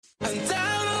I'm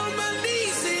down on my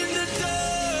knees in the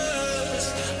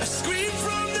dust. I scream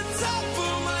from the top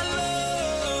of my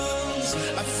lungs.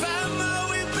 I found my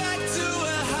way back to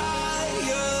a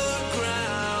higher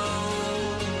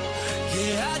ground.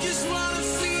 Yeah, I just want to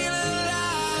feel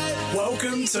alive.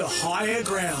 Welcome to Higher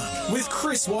Ground with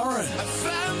Chris Warren. I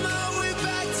found my way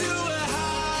back to a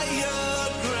higher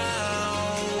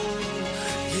ground.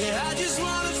 Yeah, I just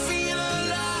want to feel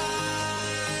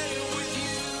alive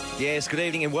with you. Yes, good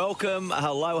evening and welcome.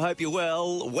 Hello, hope you're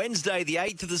well. Wednesday, the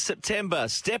 8th of September.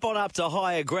 Step on up to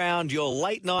Higher Ground, your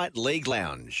late night league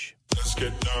lounge. Let's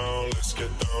get down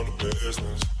to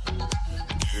business.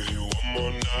 Give you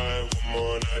one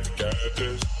more night to get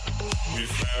this. We've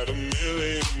had a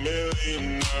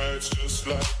million nights just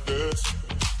like this.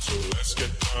 So let's get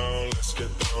down to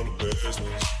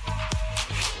business.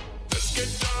 Let's get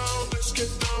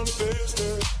down to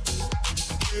business.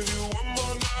 Give you one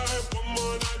more night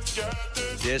to get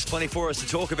this. There's plenty for us to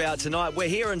talk about tonight. We're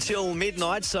here until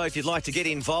midnight, so if you'd like to get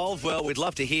involved, well, we'd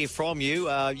love to hear from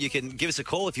you. You can give us a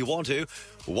call if you want to.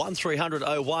 1300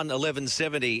 01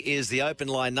 1170 is the open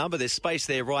line number. There's space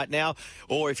there right now.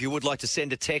 Or if you would like to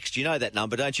send a text, you know that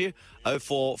number, don't you?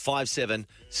 0457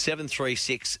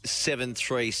 736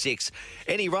 736.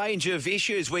 Any range of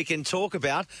issues we can talk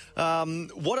about.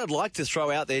 What I'd like to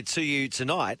throw out there to you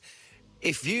tonight,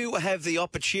 if you have the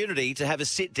opportunity to have a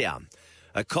sit down,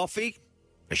 a coffee,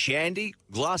 a shandy,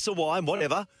 glass of wine,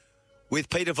 whatever, with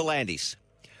Peter V'landys,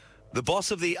 the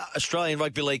boss of the Australian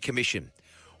Rugby League Commission,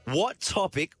 what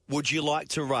topic would you like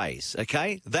to raise?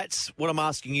 Okay, that's what I'm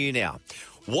asking you now.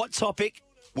 What topic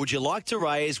would you like to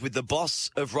raise with the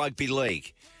boss of Rugby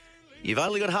League? You've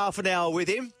only got half an hour with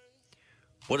him.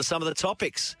 What are some of the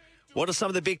topics? What are some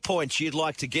of the big points you'd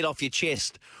like to get off your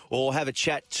chest or have a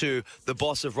chat to the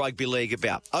boss of Rugby League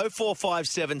about?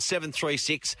 0457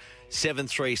 736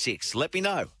 736. Let me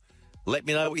know. Let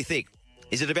me know what you think.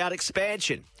 Is it about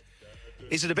expansion?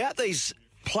 Is it about these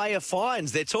player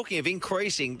fines? They're talking of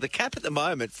increasing the cap at the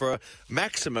moment for a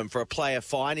maximum for a player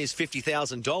fine is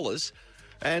 $50,000.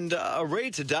 And I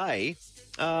read today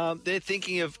they're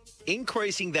thinking of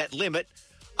increasing that limit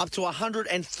up to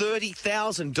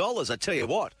 $130,000. I tell you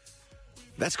what,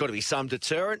 that's got to be some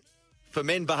deterrent for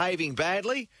men behaving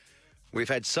badly. We've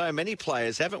had so many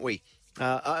players, haven't we,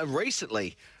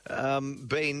 recently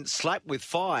been slapped with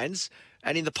fines.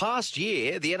 And in the past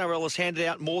year, the NRL has handed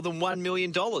out more than $1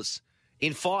 million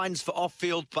in fines for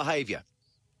off-field behaviour,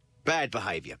 bad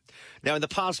behaviour. Now, in the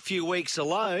past few weeks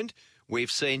alone,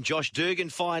 we've seen Josh Dugan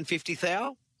fine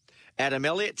 $50,000, Adam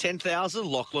Elliott $10,000,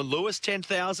 Lachlan Lewis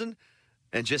 $10,000,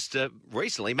 and just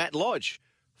recently Matt Lodge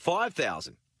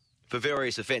 $5,000 for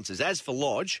various offences. As for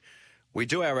Lodge, we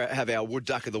do have our Wood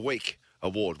Duck of the Week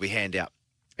award we hand out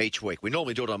each week. We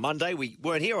normally do it on Monday. We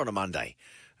weren't here on a Monday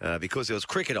because there was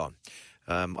cricket on.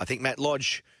 I think Matt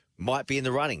Lodge might be in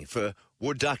the running for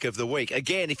Wood Duck of the Week.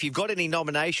 Again, if you've got any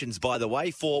nominations, by the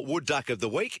way, for Wood Duck of the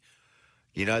Week,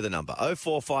 you know the number,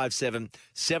 0457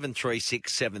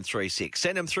 736 736.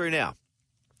 Send them through now.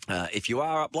 If you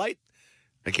are up late,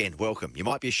 again, welcome. You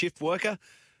might be a shift worker.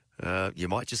 You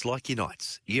might just like your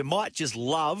nights. You might just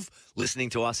love listening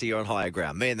to us here on Higher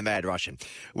Ground. Me and the Mad Russian.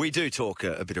 We do talk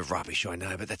a bit of rubbish, I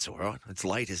know, but that's all right. It's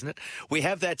late, isn't it? We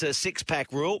have that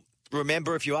six-pack rule.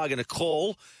 Remember, if you are going to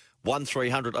call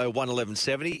 1300 01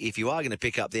 1170, if you are going to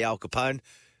pick up the Al Capone,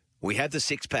 we have the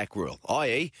six-pack rule,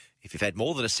 i.e., if you've had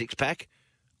more than a six-pack,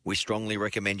 we strongly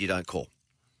recommend you don't call.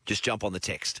 Just jump on the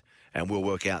text and we'll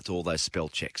work out all those spell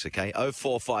checks, okay?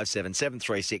 0457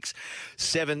 736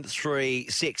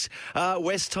 736.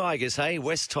 West Tigers, hey?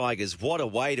 West Tigers, what a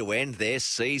way to end their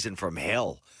season from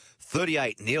hell.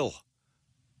 38-0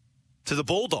 to the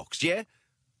Bulldogs, yeah?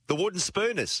 The Wooden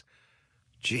Spooners.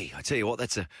 Gee, I tell you what,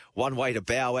 that's one way to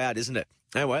bow out, isn't it?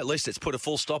 Anyway, at least it's put a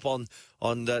full stop on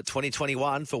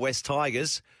 2021 for West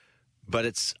Tigers, but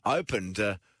it's opened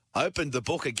the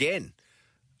book again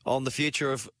on the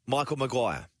future of Michael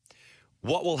Maguire.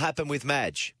 What will happen with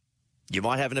Madge? You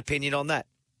might have an opinion on that.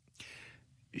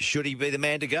 Should he be the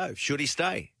man to go? Should he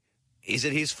stay? Is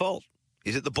it his fault?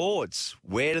 Is it the board's?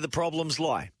 Where do the problems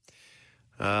lie?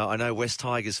 I know West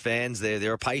Tigers fans,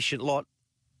 they're a patient lot.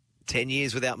 10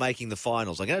 years without making the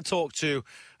finals. I'm going to talk to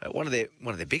one of their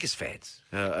biggest fans,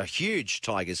 a huge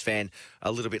Tigers fan,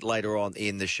 a little bit later on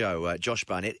in the show. Josh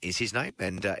Barnett is his name,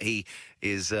 and he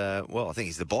is, I think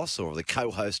he's the boss or the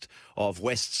co-host of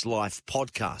West's Life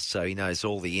podcast, so he knows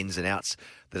all the ins and outs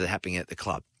that are happening at the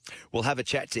club. We'll have a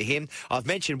chat to him. I've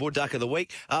mentioned Wood Duck of the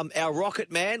Week. Our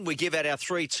Rocket Man, we give out our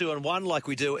 3, 2 and 1 like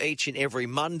we do each and every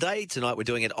Monday. Tonight we're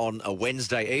doing it on a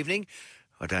Wednesday evening.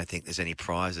 I don't think there's any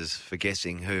prizes for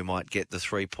guessing who might get the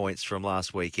 3 points from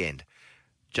last weekend.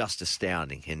 just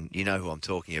astounding. And you know who I'm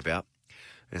talking about.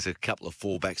 There's a couple of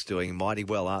fullbacks doing mighty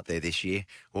well, aren't there, this year?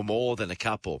 Or more than a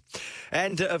couple.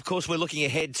 And, of course, we're looking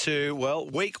ahead to, well,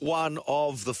 week 1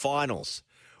 of the finals.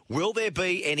 Will there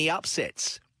be any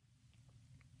upsets?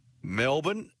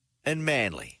 Melbourne and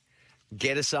Manly.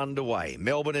 Get us underway.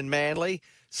 Melbourne and Manly.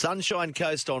 Sunshine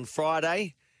Coast on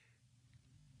Friday.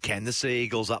 Can the Sea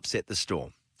Eagles upset the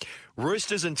Storm?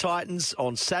 Roosters and Titans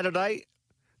on Saturday.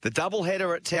 The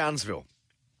doubleheader at Townsville.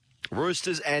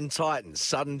 Roosters and Titans.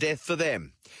 Sudden death for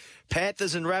them.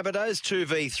 Panthers and Rabbitohs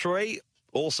 2v3.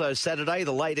 Also Saturday,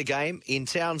 the later game in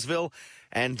Townsville.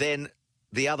 And then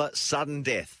the other sudden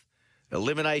death.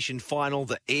 Elimination final,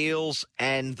 the Eels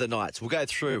and the Knights. We'll go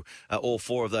through all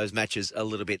 4 of those matches a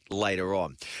little bit later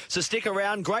on. So stick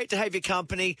around. Great to have your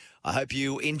company. I hope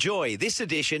you enjoy this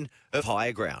edition of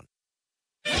Higher Ground.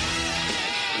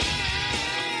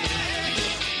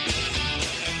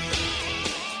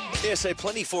 Yeah, so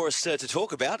plenty for us to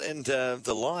talk about, and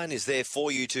the line is there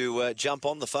for you to jump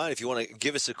on the phone if you want to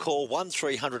give us a call,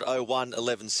 1300 01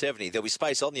 1170. There'll be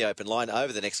space on the open line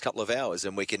over the next couple of hours,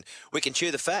 and we can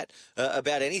chew the fat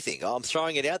about anything. I'm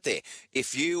throwing it out there.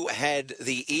 If you had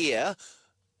the ear,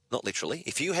 not literally,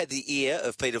 if you had the ear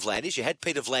of Peter V'landys, you had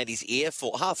Peter V'landys' ear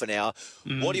for half an hour,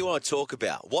 what do you want to talk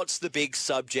about? What's the big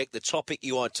subject, the topic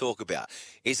you want to talk about?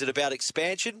 Is it about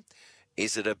expansion?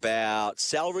 Is it about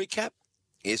salary cap?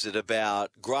 Is it about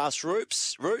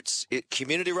grassroots,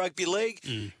 community rugby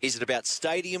league? Is it about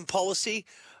stadium policy?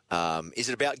 Is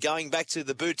it about going back to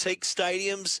the boutique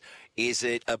stadiums? Is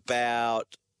it about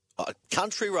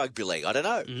country rugby league? I don't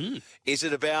know. Is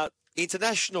it about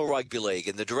international rugby league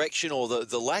and the direction or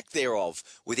the lack thereof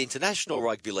with international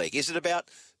rugby league? Is it about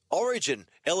Origin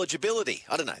eligibility?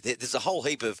 I don't know. There's a whole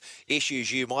heap of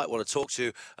issues you might want to talk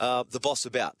to the boss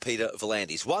about, Peter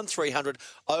V'landys. 1300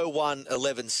 01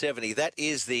 1170. That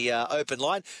is the open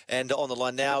line. And on the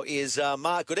line now is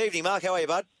Mark. Good evening, Mark. How are you,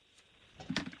 bud?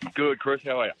 Good, Chris.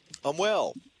 How are you? I'm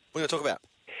well. What are you going to talk about?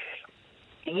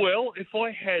 Well, if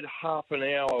I had half an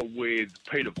hour with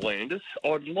Peter V'landys,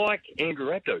 I'd like Andrew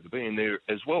Abdo to be in there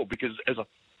as well, because as a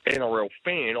NRL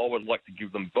fan, I would like to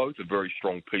give them both a very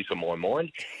strong piece of my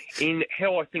mind in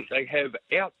how I think they have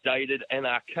outdated and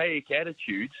archaic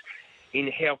attitudes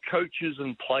in how coaches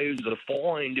and players are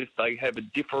defined if they have a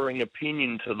differing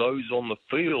opinion to those on the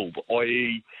field,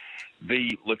 i.e.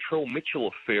 the Latrell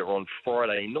Mitchell affair on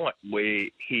Friday night where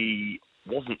he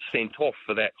wasn't sent off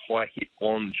for that high hit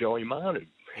on Joey Manu.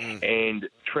 And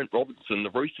Trent Robinson,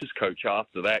 the Roosters coach,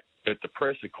 after that at the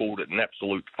presser called it an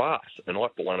absolute farce, and I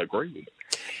for one agree with it.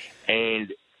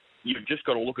 And you've just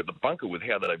got to look at the bunker with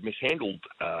how they've mishandled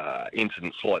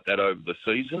incidents like that over the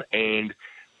season. And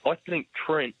I think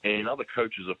Trent and other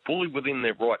coaches are fully within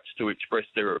their rights to express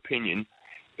their opinion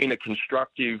in a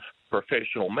constructive,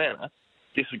 professional manner,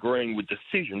 disagreeing with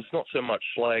decisions, not so much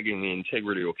slagging the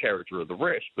integrity or character of the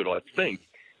rest, but I think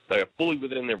they are fully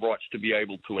within their rights to be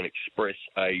able to express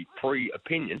a free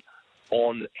opinion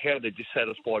on how they're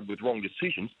dissatisfied with wrong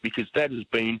decisions, because that has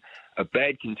been a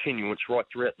bad continuance right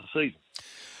throughout the season.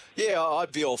 Yeah,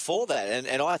 I'd be all for that.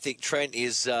 And I think Trent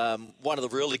is one of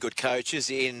the really good coaches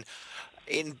in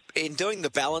doing the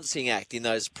balancing act in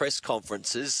those press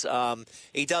conferences.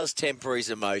 He does temper his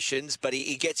emotions, but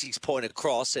he gets his point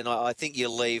across, and I think you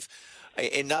leave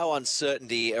in no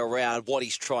uncertainty around what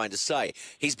he's trying to say.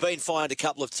 He's been fined a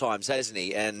couple of times, hasn't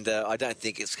he? And I don't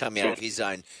think it's come out of his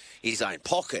own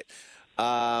pocket.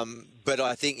 But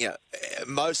I think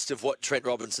most of what Trent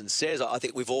Robinson says, I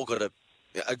think we've all got to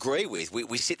agree with.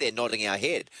 We sit there nodding our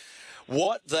head.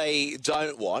 What they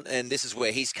don't want, and this is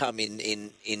where he's come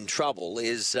in trouble,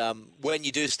 is when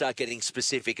you do start getting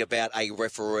specific about a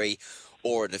referee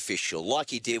or an official,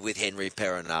 like he did with Henry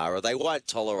Perenara. They won't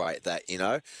tolerate that,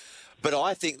 But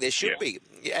I think there should be,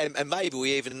 and maybe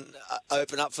we even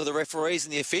open up for the referees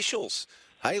and the officials.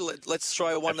 Hey, let's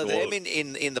throw one of them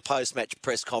in the post-match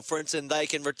press conference, and they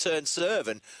can return serve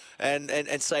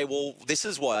and say, well, this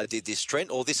is why I did this,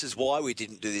 Trent, or this is why we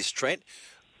didn't do this, Trent.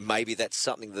 Maybe that's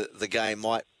something that the game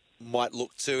might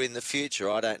look to in the future.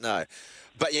 I don't know.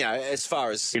 But, as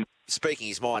far as speaking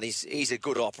his mind, he's a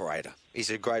good operator. He's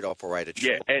a great operator.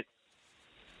 Yeah, and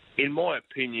in my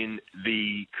opinion,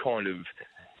 the kind of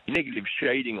negative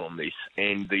shading on this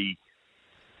and the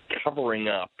covering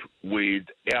up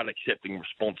without accepting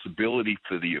responsibility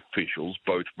for the officials,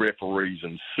 both referees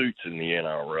and suits in the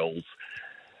NRL's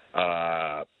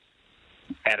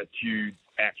attitude,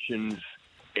 actions,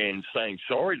 and saying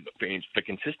sorry to the fans for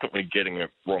consistently getting it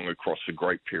wrong across a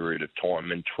great period of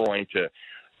time and trying to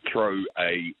throw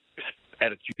a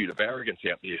attitude of arrogance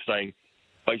out there saying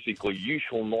basically, you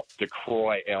shall not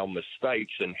decry our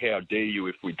mistakes, and how dare you,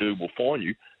 if we do, we'll fine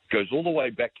you, goes all the way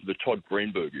back to the Todd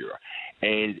Greenberg era.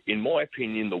 And in my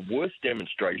opinion, the worst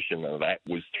demonstration of that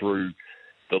was through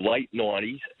the late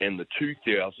 90s and the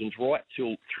 2000s, right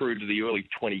till through to the early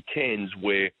 2010s,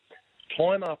 where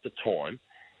time after time,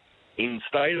 in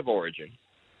State of Origin,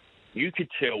 you could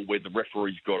tell where the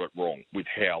referees got it wrong with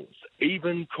howlers.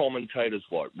 Even commentators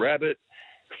like Rabbit,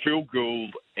 Phil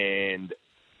Gould, and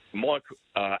Mike,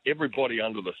 everybody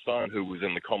under the sun who was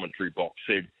in the commentary box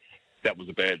said that was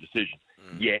a bad decision.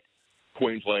 Yet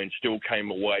Queensland still came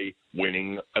away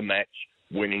winning a match,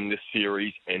 winning the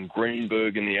series, and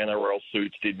Greenberg and the NRL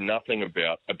suits did nothing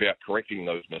about correcting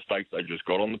those mistakes. They just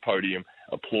got on the podium,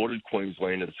 applauded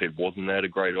Queensland, and said, wasn't that a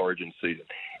great Origin season?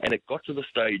 And it got to the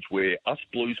stage where us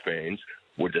Blues fans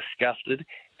were disgusted,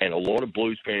 and a lot of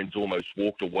Blues fans almost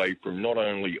walked away from not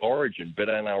only Origin, but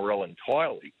NRL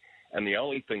entirely. And the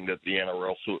only thing that the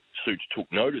NRL suits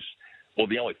took notice, or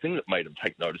the only thing that made them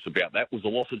take notice about that, was the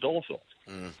loss of dollar signs.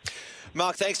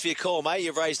 Mark, thanks for your call, mate.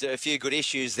 You've raised a few good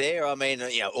issues there. I mean,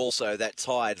 also that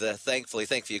tied, thankfully,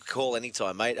 thank you for your call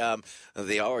anytime, mate.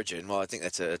 The Origin, well, I think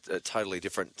that's a totally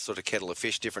different sort of kettle of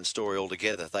fish, different story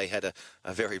altogether. They had a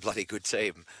very bloody good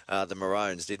team, the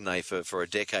Maroons, didn't they, for a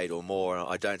decade or more.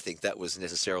 I don't think that was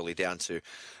necessarily down to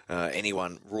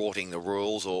anyone rorting the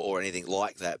rules or anything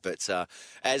like that. But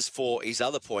as for his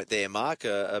other point there, Mark,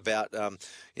 about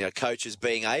coaches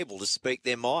being able to speak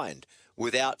their mind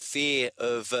without fear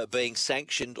of being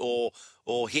sanctioned or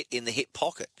hit in the hip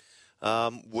pocket,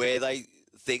 where they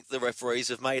think the referees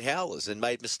have made howlers and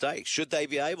made mistakes. Should they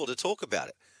be able to talk about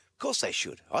it? Of course they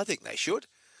should. I think they should.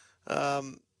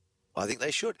 So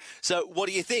what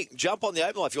do you think? Jump on the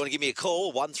open line if you want to give me a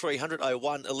call, 1300 01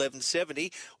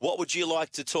 1170. What would you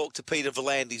like to talk to Peter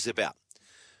V'landys about?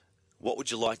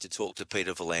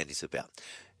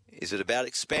 Is it about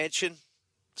expansion,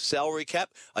 salary cap?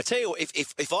 I tell you what,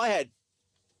 if I had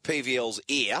PVL's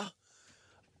ear,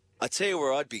 I tell you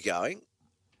where I'd be going.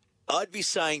 I'd be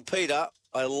saying, Peter,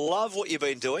 I love what you've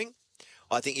been doing.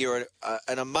 I think you're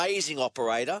an amazing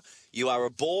operator. You are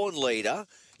a born leader.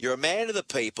 You're a man of the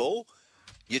people.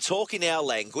 You're talking our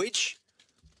language.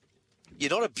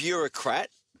 You're not a bureaucrat.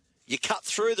 You cut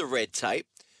through the red tape.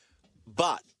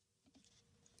 But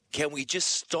can we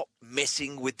just stop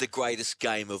messing with the greatest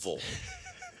game of all?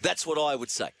 That's what I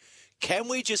would say. Can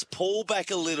we just pull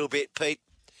back a little bit, Pete,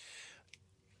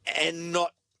 and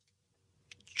not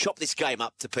chop this game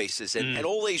up to pieces? And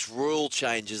all these rule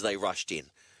changes they rushed in.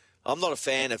 I'm not a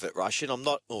fan of it, Russian.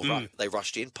 They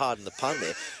rushed in, pardon the pun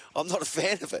there. I'm not a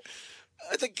fan of it.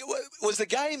 Was the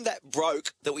game that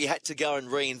broke that we had to go and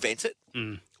reinvent it?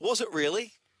 Was it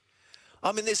really?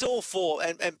 I mean, there's all four.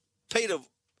 And Peter,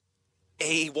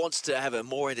 he wants to have a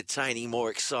more entertaining,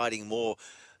 more exciting, more...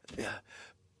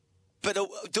 But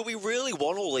do we really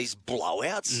want all these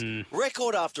blowouts?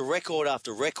 Record after record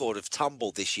after record have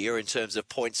tumbled this year in terms of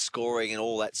points scoring and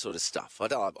all that sort of stuff. I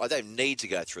don't need to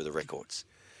go through the records.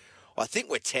 I think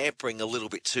we're tampering a little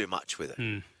bit too much with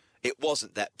it. It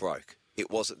wasn't that broke.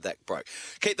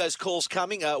 Keep those calls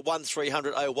coming,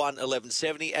 1300 01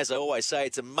 1170. As I always say,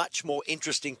 it's a much more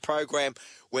interesting program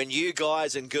when you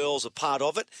guys and girls are part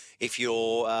of it. If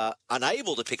you're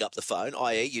unable to pick up the phone,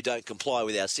 i.e. you don't comply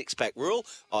with our six-pack rule,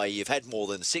 i.e. you've had more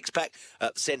than a six-pack,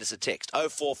 send us a text,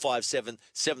 0457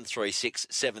 736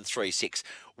 736.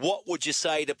 What would you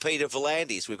say to Peter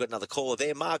V'landys? We've got another caller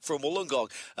there, Mark from Wollongong.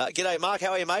 G'day, Mark.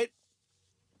 How are you, mate?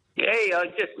 Yeah,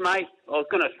 mate, I was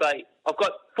going to say, I've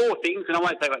got four things, and I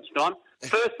won't take much time.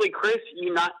 Firstly, Chris,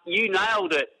 you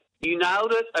nailed it. You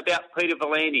nailed it about Peter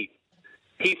V'landys.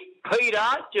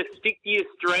 Peter, just stick to your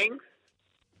strength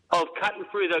of cutting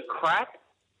through the crap,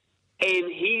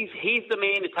 and he's the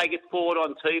man to take us forward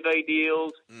on TV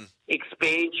deals,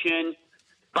 expansion.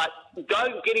 But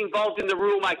don't get involved in the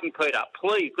rule-making, Peter.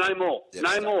 Please, no more. Yep,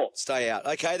 no more. Stay out.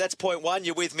 Okay, that's point one.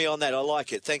 You're with me on that. I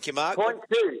like it. Thank you, Mark. Point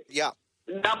two. Yeah.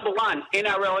 Number one,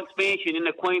 NRL expansion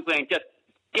into Queensland. Just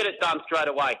get it done straight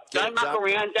away. Don't muck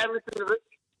around. Don't listen to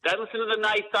the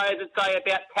naysayers that say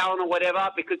about talent or whatever,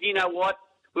 because you know what?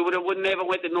 We would never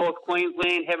went to North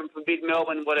Queensland, heaven forbid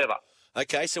Melbourne, whatever.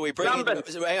 Okay, so we bring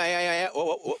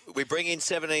in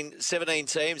 17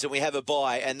 teams and we have a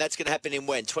bye, and that's going to happen in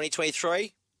when?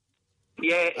 2023?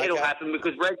 Yeah, it'll happen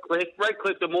because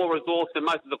Redcliffe are more resourced than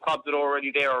most of the clubs that are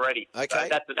already there already. Okay.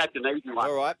 So that's an easy one.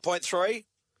 All right, point three.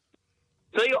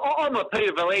 See, I'm a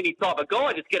Peter V'landys type of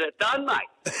guy. Just get it done, mate.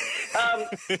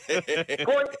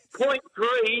 Point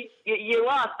three, your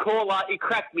last caller, he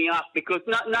cracked me up because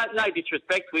no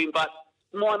disrespect to him, but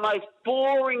my most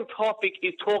boring topic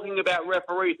is talking about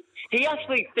referees. He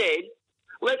actually said,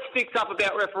 let's fix up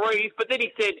about referees. But then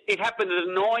he said it happened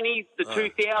in the 90s, the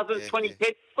 2000s,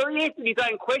 2010. But he answered his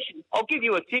own question. I'll give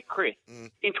you a tip, Chris.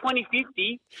 In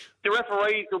 2050, the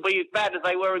referees will be as bad as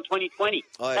they were in 2020.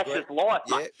 That's agree. just life,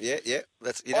 mate. Yeah.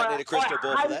 You don't need a crystal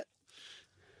ball for that.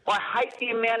 I hate the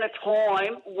amount of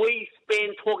time we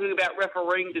spend talking about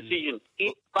refereeing decisions.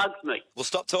 It bugs me. Well,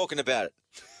 stop talking about it.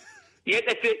 Yeah,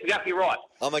 that's it. Exactly right.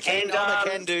 I'm a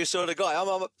can-do sort of guy. I'm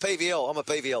a PVL. I'm a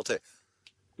PVL too.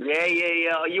 Yeah.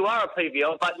 You are a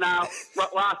PVL, but no,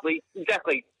 lastly,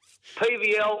 exactly.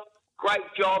 PVL, great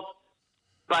job.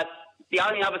 But the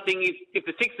only other thing is, if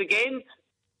the 6 again,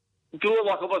 do it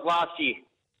like it was last year.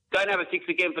 Don't have a 6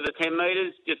 again for the 10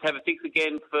 metres. Just have a 6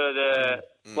 again for the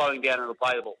slowing down and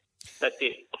replayable. That's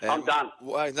it. I'm done.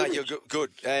 Well, no, you're good.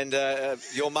 And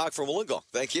you're Mark from Wollongong.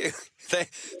 Thank you.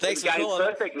 Thanks for calling.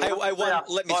 Perfect. Hey,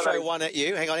 let me throw one at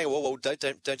you. Hang on. Whoa, don't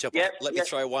jump off. Let me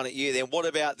throw one at you then. What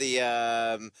about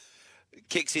the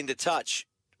kicks into touch?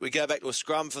 We go back to a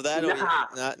scrum for that?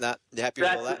 Nah. You're happy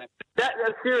with all that?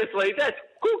 Seriously, that's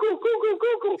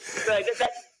cool.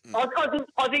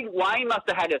 I think Wayne must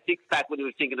have had a 6-pack when he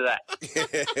was thinking of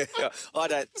that. I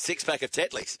don't. 6-pack of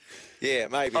Tetleys. Yeah,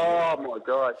 maybe. Oh, my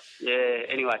God. Yeah,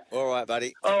 anyway. All right,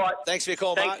 buddy. All right. Thanks for your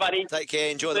call, Thanks, Mark. buddy. Take care.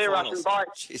 Enjoy the See you, finals. Russian. Bye.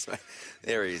 Cheers, mate.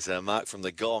 There he is, Mark from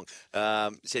the Gong.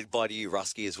 Said bye to you,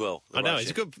 Rusky, as well. I know, he's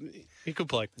a good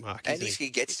bloke, Mark. And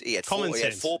he had Common he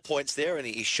had sense. 4 points there, and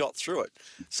he shot through it.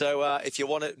 So if you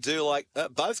want to do like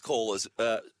both callers,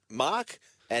 Mark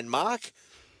and Mark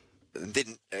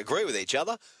didn't agree with each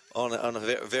other on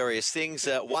various things.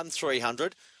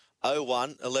 1300 01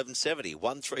 1170.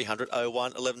 1300 01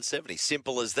 1170.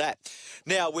 Simple as that.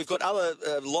 Now we've got other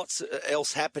lots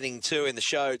else happening too in the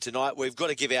show tonight. We've got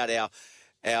to give out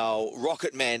our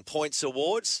Rocket Man Points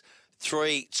Awards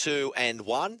 3, 2, and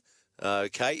 1.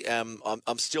 Okay,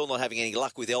 I'm still not having any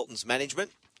luck with Elton's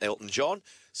management, Elton John.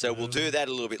 So we'll do that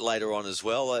a little bit later on as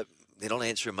well. They're not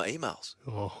answering my emails.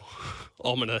 Oh,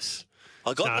 ominous.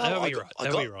 They'll be right.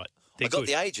 They'll be right. I got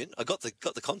the agent. I got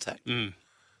the contact. They're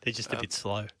just a bit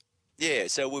slow. Yeah,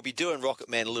 so we'll be doing Rocket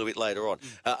Man a little bit later on.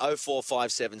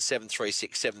 0457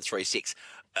 736 736.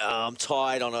 I'm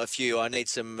tired on a few. I need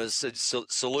some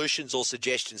solutions or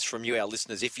suggestions from you, our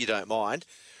listeners, if you don't mind,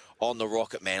 on the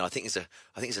Rocket Man. I think it's a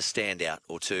standout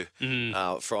or two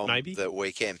from the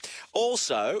weekend.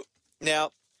 Also,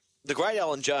 now the great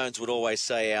Alan Jones would always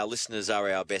say our listeners are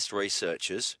our best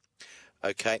researchers.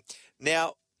 Okay,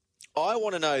 now I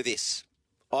want to know this.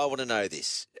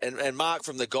 And Mark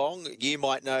from the Gong, you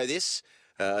might know this.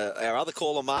 Our other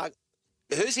caller, Mark,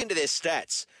 who's into their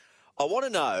stats. I want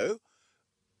to know,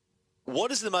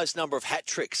 what is the most number of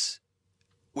hat-tricks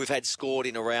we've had scored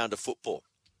in a round of football?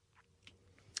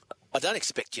 I don't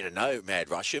expect you to know, Mad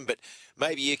Russian, but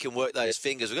maybe you can work those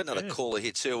fingers. We've got another caller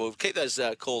here too. We'll keep those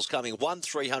calls coming.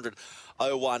 1300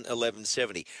 01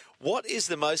 1170. What is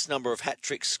the most number of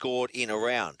hat-tricks scored in a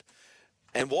round?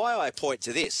 And why I point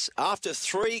to this, after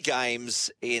 3 games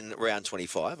in round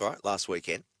 25, all right, last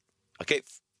weekend, I keep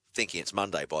thinking it's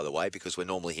Monday, by the way, because we're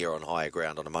normally here on higher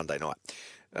ground on a Monday night,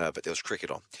 but there was cricket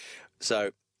on.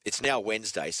 So it's now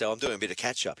Wednesday, so I'm doing a bit of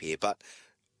catch-up here. But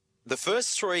the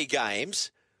first 3 games,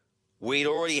 we'd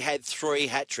already had 3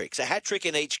 hat-tricks, a hat-trick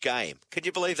in each game. Can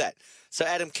you believe that? So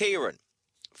Adam Kieran,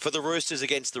 for the Roosters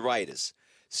against the Raiders,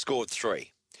 scored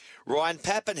 3. Ryan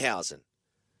Pappenhausen,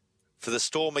 for the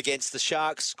Storm against the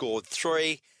Sharks, scored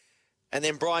 3. And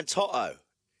then Brian To'o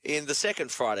in the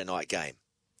second Friday night game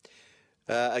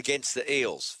against the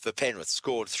Eels for Penrith,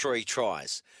 scored 3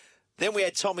 tries. Then we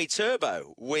had Tommy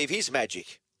Turbo weave his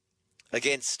magic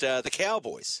against the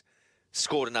Cowboys,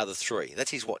 scored another 3. That's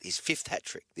his 5th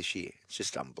hat-trick this year. It's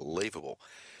just unbelievable.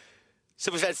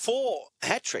 So we've had 4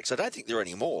 hat-tricks. I don't think there are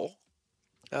any more.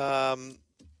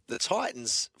 The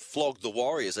Titans flogged the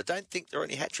Warriors. I don't think there are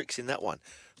any hat-tricks in that one.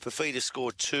 Fafita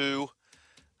scored 2,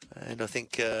 and I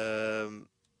think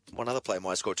one other player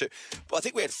might have scored 2. But I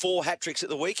think we had 4 hat-tricks at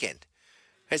the weekend.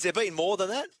 Has there been more than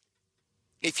that?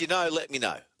 If you know, let me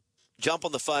know. Jump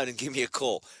on the phone and give me a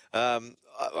call.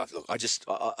 Look, I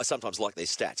sometimes like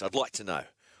these stats. I'd like to know.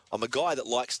 I'm a guy that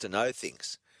likes to know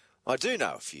things. I do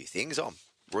know a few things. I'm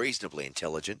reasonably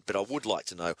intelligent, but I would like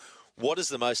to know, what is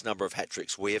the most number of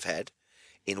hat-tricks we have had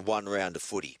in one round of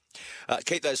footy?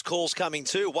 Keep those calls coming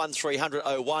too. 1300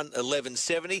 01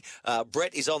 1170.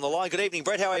 Brett is on the line. Good evening,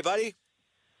 Brett. How are you, buddy?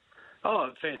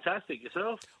 Oh, fantastic.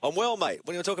 Yourself? I'm well, mate. What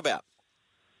do you want to talk about?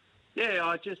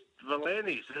 Yeah,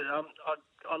 Volandis.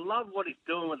 I love what he's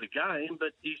doing with the game, but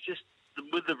he's just,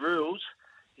 with the rules,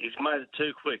 he's made it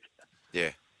too quick.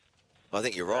 Yeah, I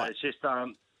think you're right. It's just,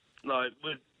 like,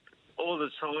 with all the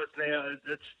sides now,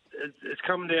 it's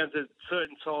coming down to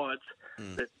certain sides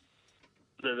that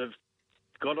that have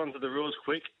got onto the rules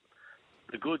quick.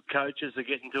 The good coaches are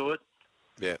getting to it,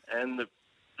 Yeah. and they're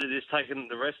just taking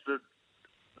the rest of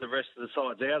the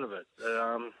sides out of it.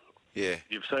 Yeah.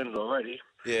 You've seen it already.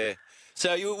 Yeah.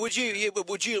 So would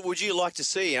you like to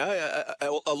see a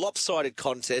lopsided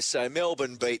contest? So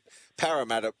Melbourne beat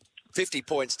Parramatta 50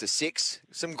 points to 6.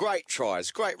 Some great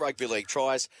tries, great rugby league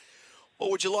tries. Or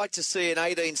would you like to see an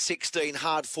 18-16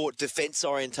 hard-fought,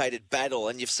 defence-orientated battle?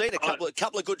 And you've seen a couple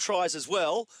of good tries as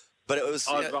well, but it was.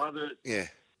 I'd rather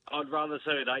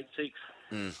see it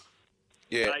 8-6.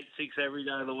 Yeah. 8-6 every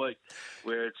day of the week,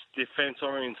 where it's defence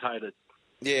orientated.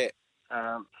 Yeah.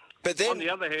 But then, on the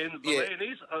other hand,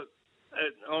 Valenti's,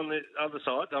 on the other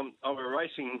side, I'm a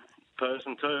racing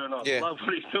person too, and I love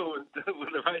what he's doing with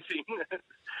the racing.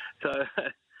 So,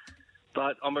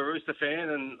 but I'm a Rooster fan,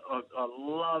 and I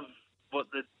love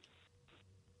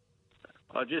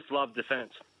I just love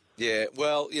defence. Yeah,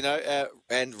 well,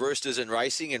 and Roosters and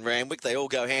racing and Randwick, they all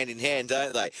go hand in hand,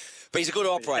 don't they? But he's a good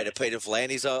operator, Peter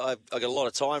V'landys. I've got a lot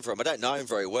of time for him. I don't know him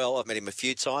very well. I've met him a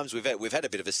few times. We've had a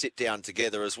bit of a sit down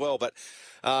together as well. But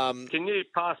can you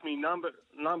pass me number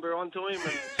on to him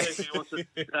and see if he wants to?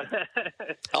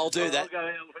 I'll do that. I'll go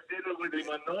out for dinner with him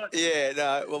one night. Yeah,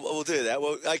 no, we'll do that.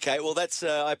 Well, okay. Well, that's.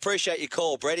 I appreciate your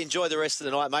call, Brett. Enjoy the rest of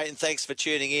the night, mate, and thanks for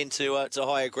tuning in to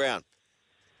Higher Ground.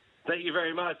 Thank you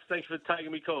very much. Thanks for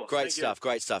taking me call. Great stuff.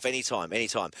 Anytime.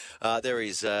 There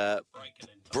is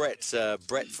Brett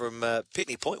from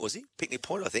Pitney Point, was he? Pitney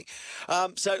Point, I think.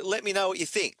 So let me know what you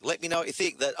think.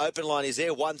 That open line is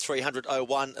there, 1300 01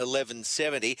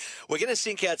 1170. We're going to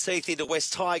sink our teeth into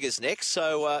West Tigers next.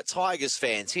 So Tigers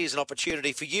fans, here's an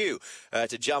opportunity for you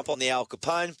to jump on the Al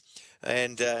Capone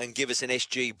and give us an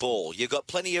SG ball. You've got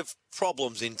plenty of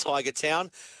problems in Tiger Town.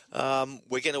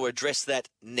 We're going to address that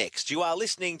next. You are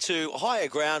listening to Higher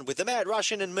Ground with the Mad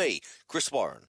Russian and me, Chris Warren.